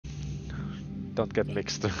don't get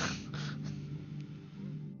mixed.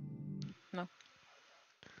 No.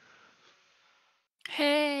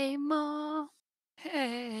 Hey Ma,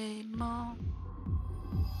 hey Ma.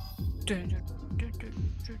 Dun, dun, dun, dun,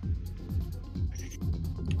 dun.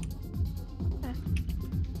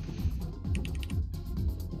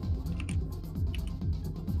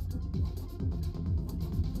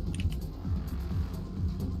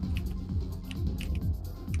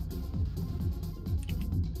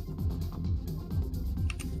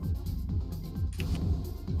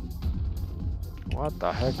 What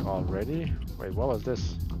the heck already? Wait, what was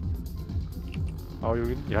this? Oh,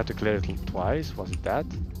 you had to clear it twice? Was it that?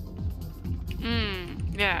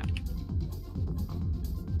 Yeah.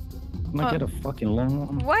 Can I get a fucking long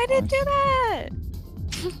one? Why did it do that?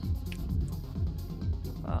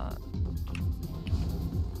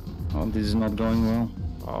 Oh, this is not going well.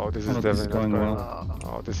 Oh, this is Oh, definitely this is not going going well. well.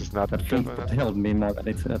 Oh, this is not That thing held me more than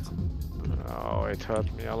it hurt. Oh, it hurt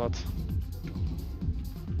me a lot.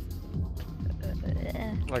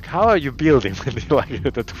 Like, how are you building when like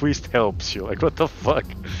the twist helps you? Like, what the fuck?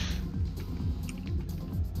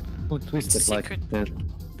 Who twisted like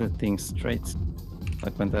the thing straight?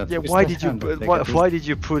 Like when that. Yeah, why did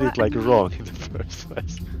you put it like wrong in the first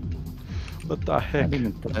place? What the heck? I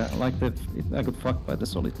didn't like that. I got fucked by the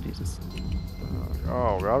solid pieces.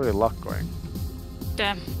 Oh, we're already luck going.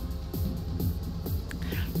 Damn.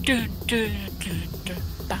 Dun, dun, dun, dun,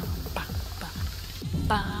 ba, ba, ba,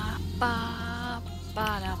 ba, ba, ba,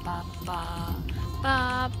 da, ba, ba,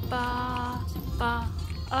 ba, ba, ba,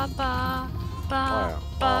 ba,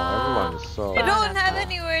 ba, everyone is so... I don't have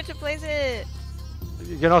anywhere to place it.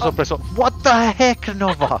 You can also press... What the heck,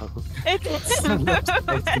 Nova? It didn't move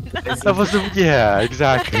That was the... Yeah,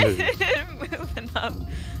 exactly. It didn't move enough.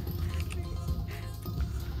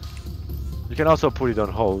 You can also put it on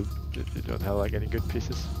hold if you don't have like any good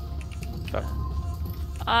pieces. So.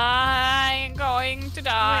 I'm going to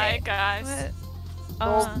die, guys. It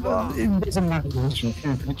doesn't matter.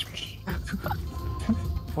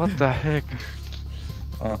 What the heck?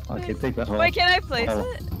 Oh, okay, take that hole. Wait, can I place Oh.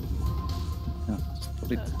 it? Yeah, just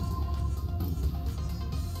put it.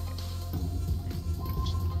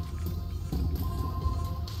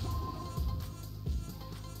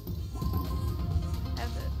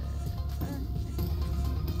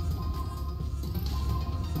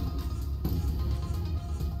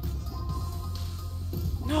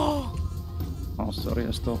 No! Oh, sorry,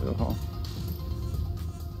 I stole your hole.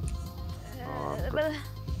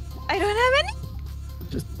 I don't have any.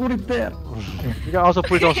 Just put it there. You can also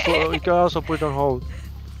put it on. You can also put it on hold.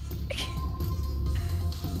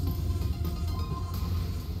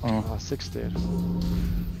 Oh, 16.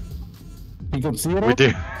 we got 0. We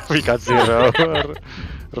did. We got 0.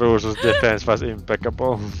 Ruusu's defense was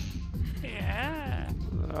impeccable. Yeah.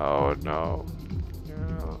 Oh no.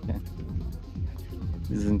 Okay.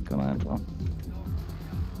 This isn't gonna end well.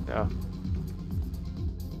 Yeah.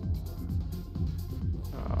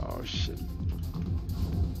 Oh shit.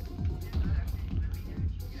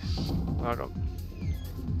 Oh no.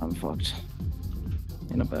 I'm fucked.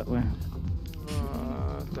 In a bad way.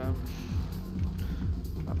 Damn.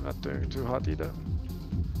 I'm not doing too hot either.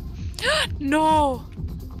 No!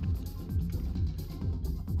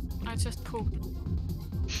 I just pooped.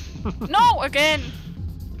 No! Again!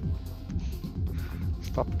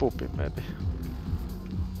 Stop pooping, maybe.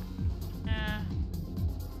 Yeah.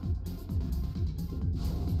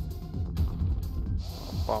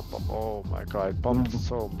 Bump up. Oh my god, it bumped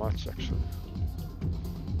so much actually.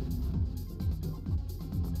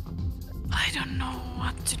 I don't know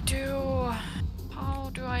what to do. How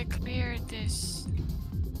do I clear this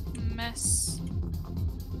mess?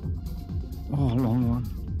 Oh, long one.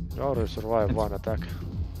 You already survived one attack.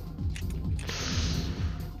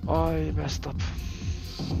 I messed up.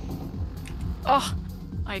 Oh!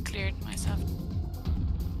 I cleared myself.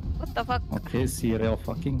 What the fuck? Okay, serial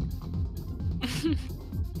fucking.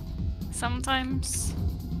 Sometimes.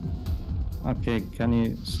 Okay, can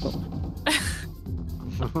you stop?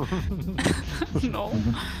 No.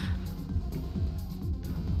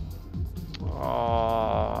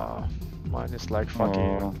 Oh, mine is like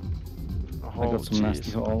fucking. Oh, Oh, I got some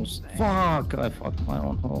nasty holes. Fuck! I fucked my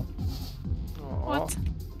own hole. What?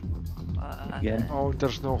 Again. Oh,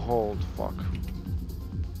 there's no hold. Fuck.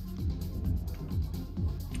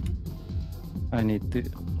 I need to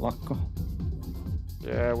lakko.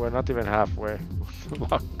 Yeah, we're not even halfway.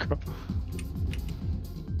 Lakko.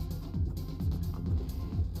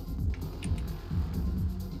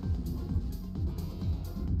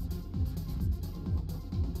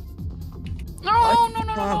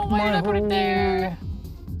 No, why did I put it there?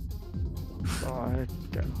 Fuck.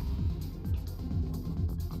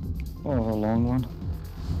 Oh, a long one.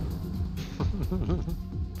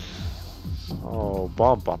 Oh,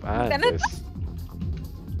 bump up and Then this.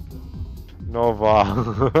 Nova.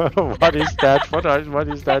 What is that? What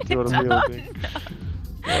is that you're building?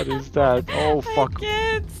 What is that? Oh fuck. I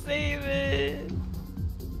can't save it.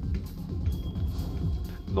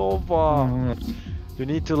 Nova. Oh, You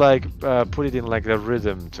need to like put it in like the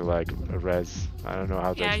rhythm to like res. I don't know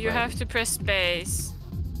how to Yeah, you explain have it. to press space.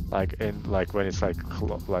 Like in like when it's like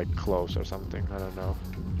close or something. I don't know.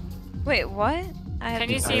 Wait, what? I Can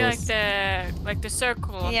you have see I like the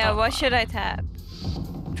circle? Yeah, above? what should I tap?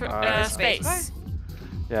 Space. Spacebar?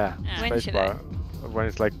 Yeah, Yeah. When should I? spacebar when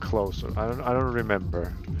it's like closer. I don't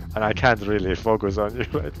remember, and I can't really focus on you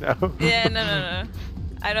right now. Yeah, no.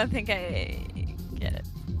 I don't think I get it.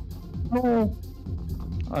 no.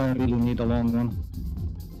 I really need a long one.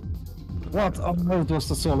 What? Oh no, it was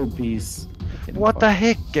a solid piece. I didn't What the fuck-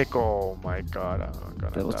 heck, Gecko? Oh my god, I'm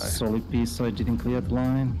gonna That was a die. solid piece, so I didn't clear the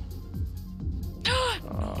line.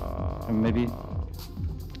 Maybe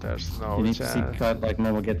There's no you need to see chance. card like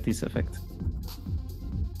never get this effect.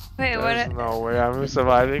 Wait, what? There's no way I'm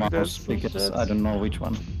surviving Mouse this. because shit. I don't know which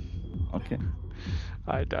one. Okay.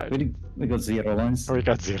 I died. We got 0 lines. We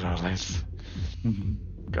got 0 lines. Mhm.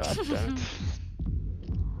 God damn it.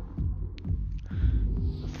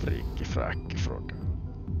 Freaky fracky frog.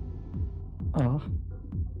 Oh.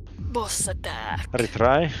 Boss attack.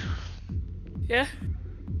 Retry. Yeah.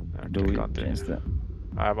 Do Okay, we continue. change that?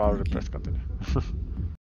 I've already Okay. pressed continue.